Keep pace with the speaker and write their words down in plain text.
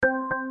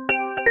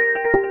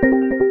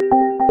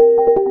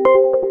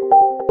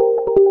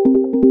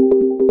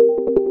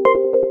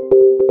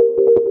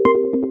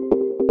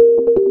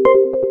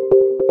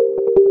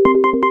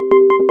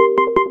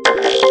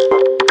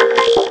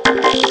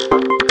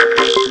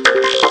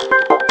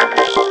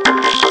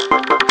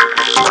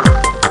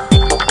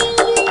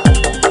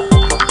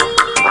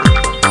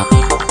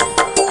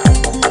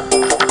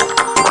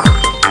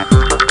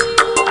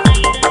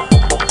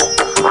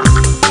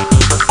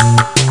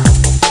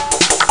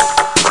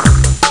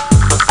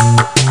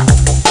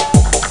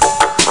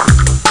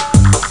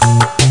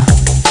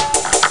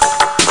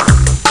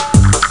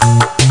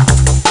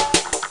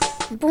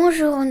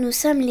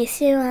sommes les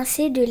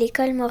CE1C de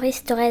l'école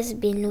Maurice Thorez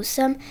B. Nous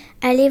sommes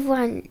allés voir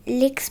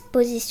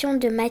l'exposition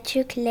de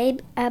Mathieu Kleyebe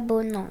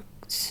Abonnenc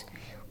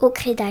au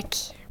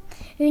Crédac.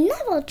 Une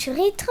aventure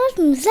étrange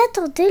nous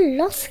attendait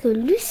lorsque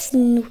Lucie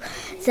nous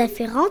a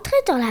fait rentrer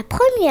dans la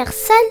première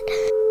salle.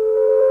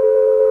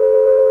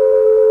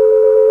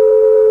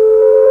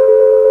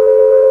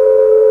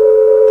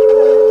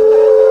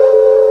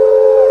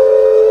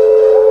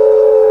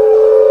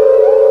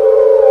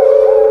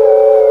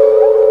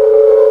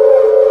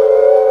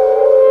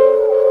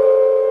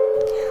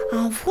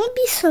 Un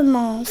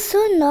vrombissement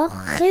sonore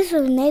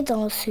résonnait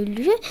dans ce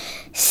lieu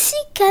si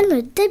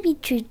calme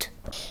d'habitude.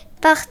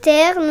 Par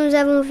terre, nous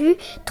avons vu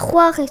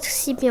 3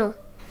 récipients.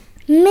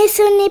 Mais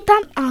ce n'est pas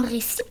un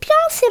récipient,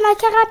 c'est ma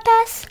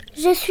carapace.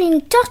 Je suis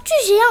une tortue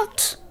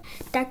géante.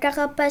 Ta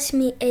carapace,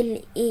 mais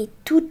elle est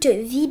toute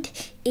vide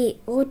et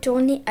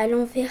retournée à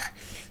l'envers.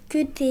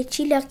 Que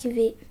t'est-il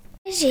arrivé ?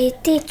 J'ai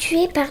été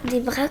tuée par des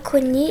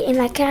braconniers et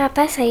ma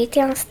carapace a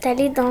été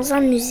installée dans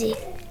un musée.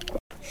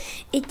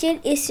 Et quelle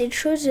est cette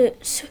chose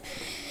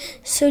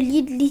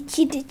solide,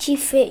 liquide, qui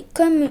fait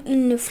comme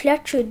une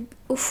flaque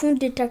au fond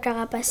de ta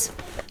carapace ?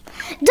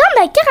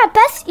 Dans ma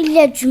carapace, il y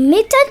a du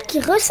métal qui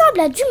ressemble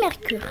à du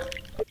mercure.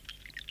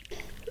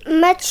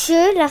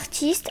 Mathieu,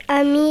 l'artiste,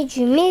 a mis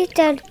du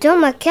métal dans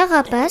ma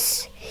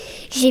carapace.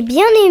 J'ai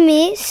bien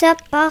aimé ça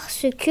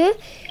parce que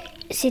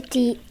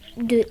c'était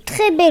de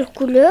très belles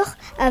couleurs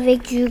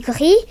avec du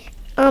gris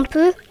un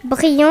peu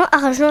brillant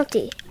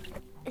argenté.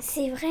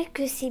 C'est vrai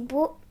que c'est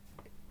beau.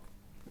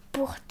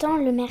 Pourtant,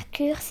 le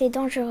mercure, c'est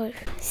dangereux.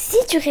 Si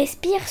tu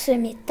respires ce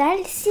métal,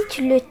 si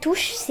tu le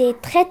touches, c'est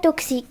très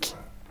toxique.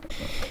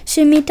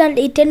 Ce métal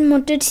est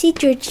tellement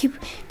toxique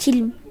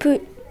qu'il peut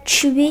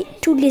tuer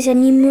tous les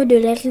animaux de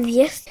la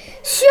rivière.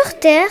 Sur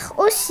Terre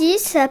aussi,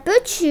 ça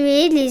peut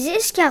tuer les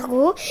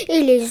escargots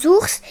et les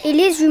ours et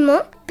les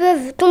humains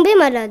peuvent tomber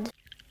malades.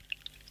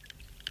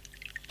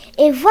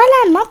 Et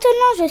voilà,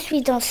 maintenant je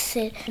suis dans ce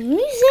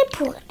musée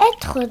pour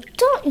être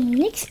dans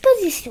une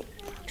exposition.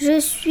 Je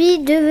suis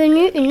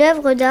devenue une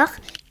œuvre d'art.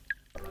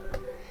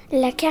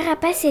 La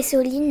carapace est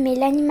solide, mais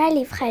l'animal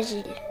est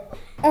fragile.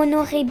 On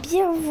aurait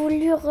bien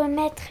voulu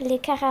remettre les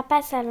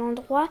carapaces à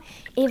l'endroit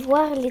et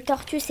voir les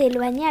tortues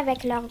s'éloigner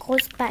avec leurs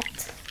grosses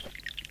pattes.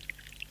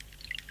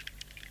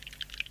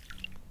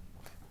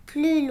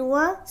 Plus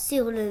loin,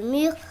 sur le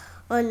mur,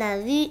 on a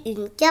vu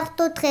une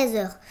carte au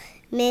trésor.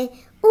 Mais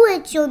où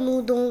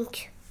étions-nous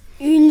donc ?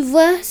 Une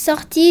voix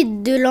sortit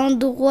de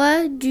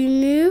l'endroit du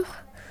mur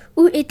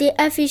où était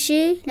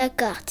affichée la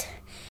carte.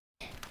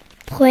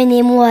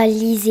 Prenez-moi,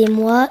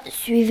 lisez-moi,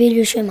 suivez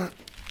le chemin.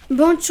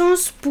 Bonne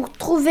chance pour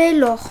trouver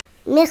l'or.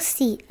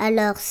 Merci.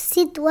 Alors,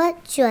 si toi,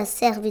 tu as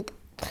servi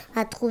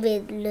à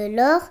trouver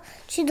l'or,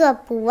 tu dois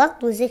pouvoir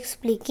nous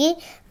expliquer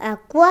à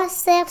quoi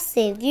servent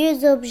ces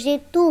vieux objets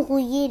tout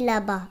rouillés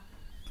là-bas.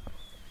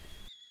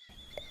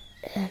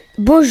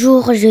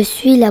 Bonjour, je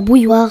suis la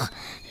bouilloire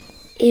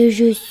et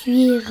je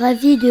suis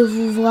ravie de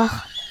vous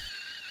voir.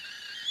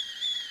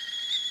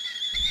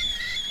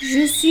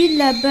 Je suis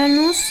la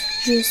balance,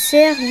 je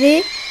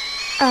servais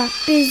à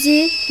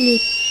peser les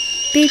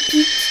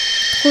pépites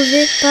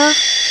trouvées par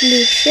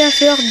les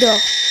chercheurs d'or.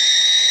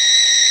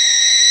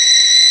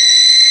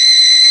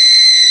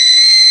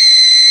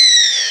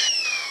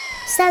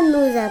 Ça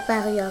nous a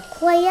paru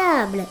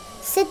incroyable,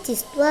 cette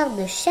histoire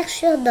de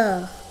chercheurs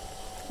d'or.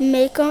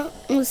 Mais quand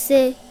on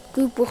sait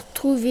que pour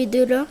trouver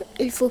de l'or,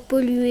 il faut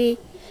polluer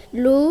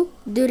l'eau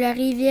de la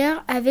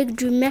rivière avec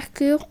du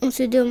mercure, on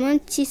se demande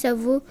si ça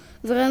vaut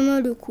vraiment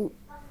le coup.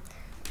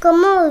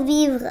 Comment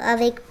vivre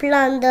avec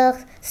plein d'or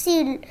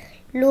si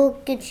l'eau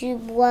que tu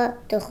bois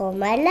te rend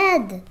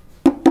malade ?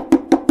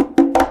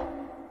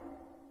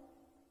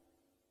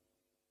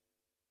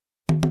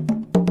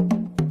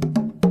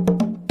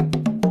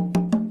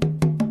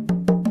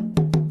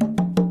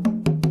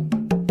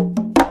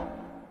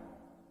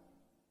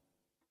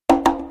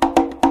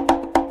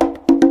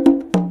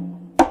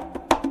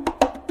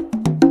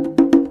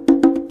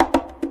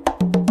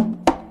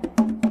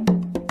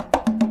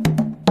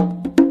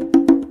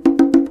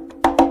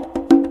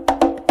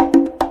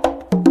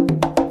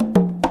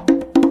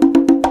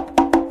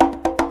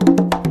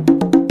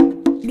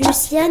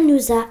 Lucia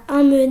nous a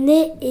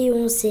emmenés et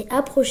on s'est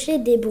approché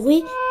des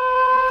bruits.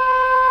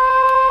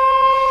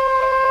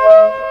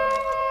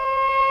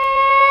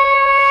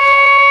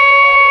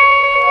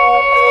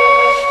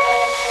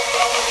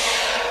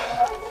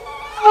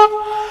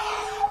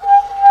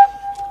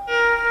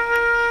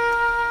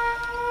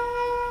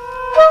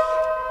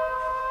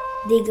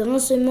 Des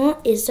grincements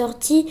est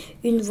sortie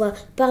une voix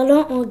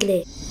parlant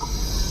anglais.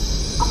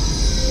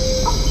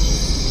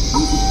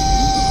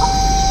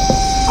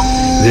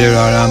 There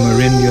are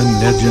Amerindian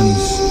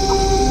legends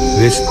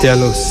which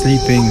tell of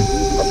sleeping,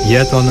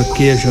 yet on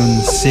occasion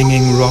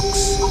singing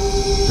rocks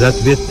that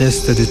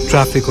witnessed the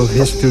traffic of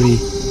history,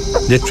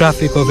 the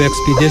traffic of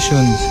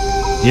expeditions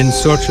in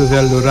search of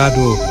El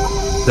Dorado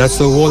that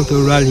Sir Walter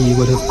Raleigh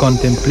would have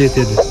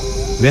contemplated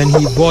when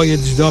he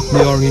voyaged up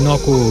the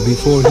Orinoco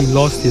before he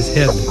lost his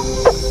head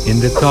in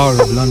the Tower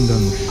of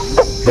London.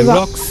 The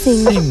rocks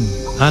sing,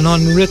 an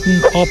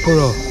unwritten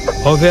opera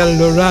of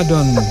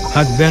Eldoradon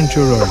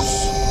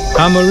adventurers.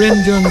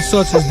 Amerindians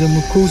such as the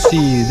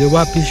Mukusi, the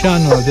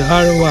Wapishana, the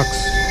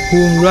Arawaks,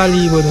 whom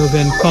Raleigh would have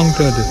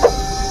encountered,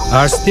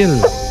 are still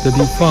to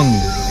be found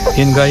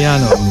in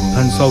Guyana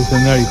and South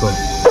America.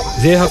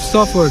 They have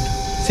suffered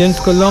since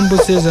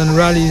Columbus's and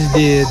Raleigh's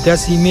day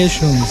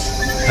decimations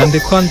and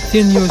the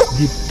continuous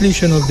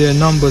depletion of their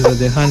numbers at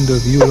the hand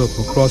of Europe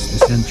across the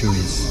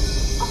centuries.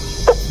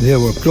 They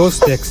were close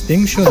to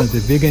extinction at the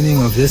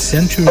beginning of this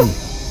century,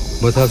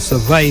 but have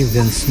survived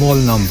in small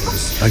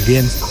numbers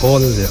against all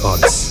the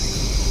odds.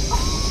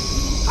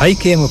 I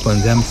came upon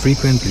them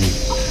frequently.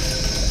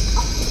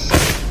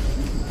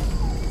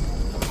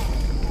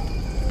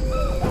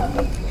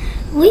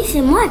 Oui,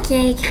 c'est moi qui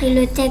ai écrit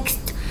le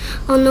texte.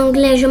 En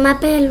anglais, je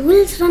m'appelle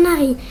Wilson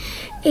Harry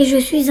et je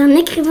suis un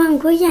écrivain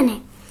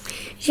guyanais.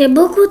 J'ai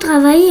beaucoup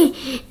travaillé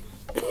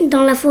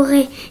dans la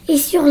forêt et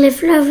sur les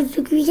fleuves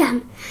de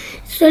Guyane.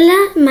 Cela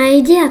m'a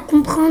aidé à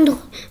comprendre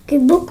que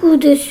beaucoup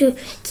de ce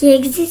qui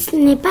existe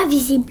n'est pas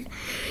visible.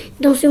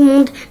 Dans ce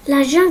monde,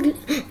 la jungle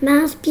m'a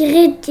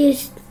inspiré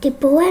des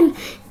poèmes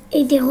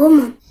et des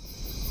romans.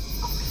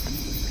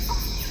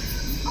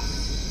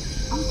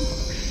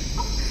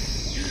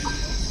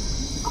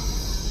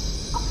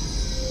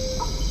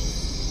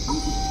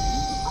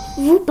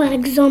 Vous, par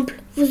exemple,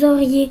 vous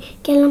auriez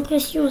quelle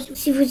impression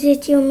si vous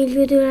étiez au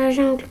milieu de la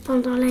jungle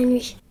pendant la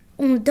nuit?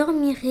 On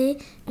dormirait,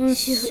 on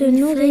se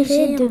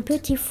nourrirait de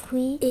petits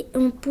fruits et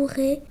on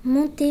pourrait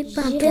monter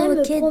par un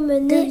perroquet,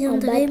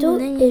 deviendrait mon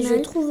animal. Et je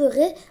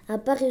trouverais un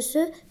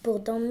paresseux pour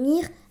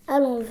dormir à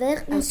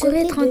l'envers. On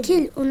serait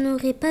tranquille, on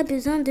n'aurait pas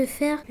besoin de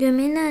faire le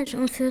ménage.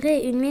 On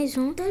ferait une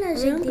maison dans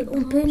la jungle.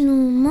 On peut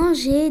nous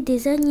manger,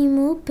 des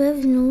animaux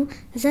peuvent nous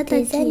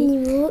attaquer. Des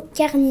animaux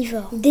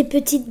carnivores. Des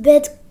petites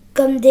bêtes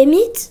comme des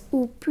mythes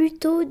ou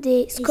plutôt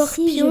des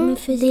scorpions, si je me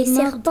faisais des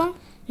serpents.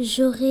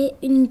 J'aurais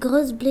une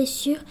grosse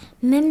blessure,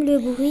 même le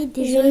bruit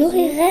des Je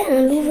nourrirais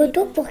un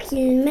louveteau pour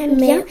qu'il m'aime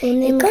bien.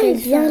 On aimerait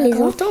bien les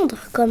entendre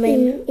quand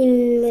même. Il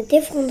me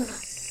défendra.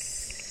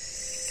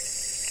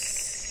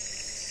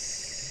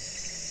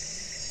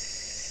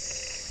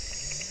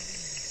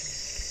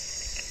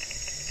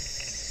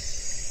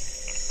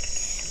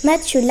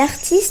 Mathieu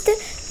l'artiste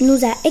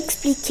nous a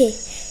expliqué.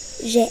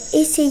 J'ai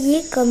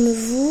essayé comme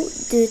vous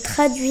de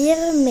traduire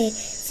mes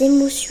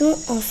émotions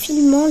en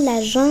filmant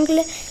la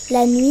jungle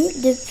la nuit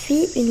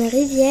depuis une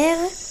rivière.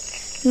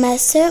 Ma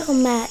sœur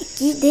m'a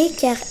guidée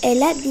car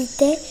elle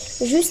habitait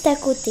juste à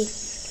côté.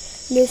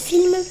 Le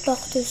film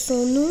porte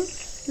son nom,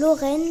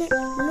 Lorraine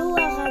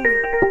Loarama.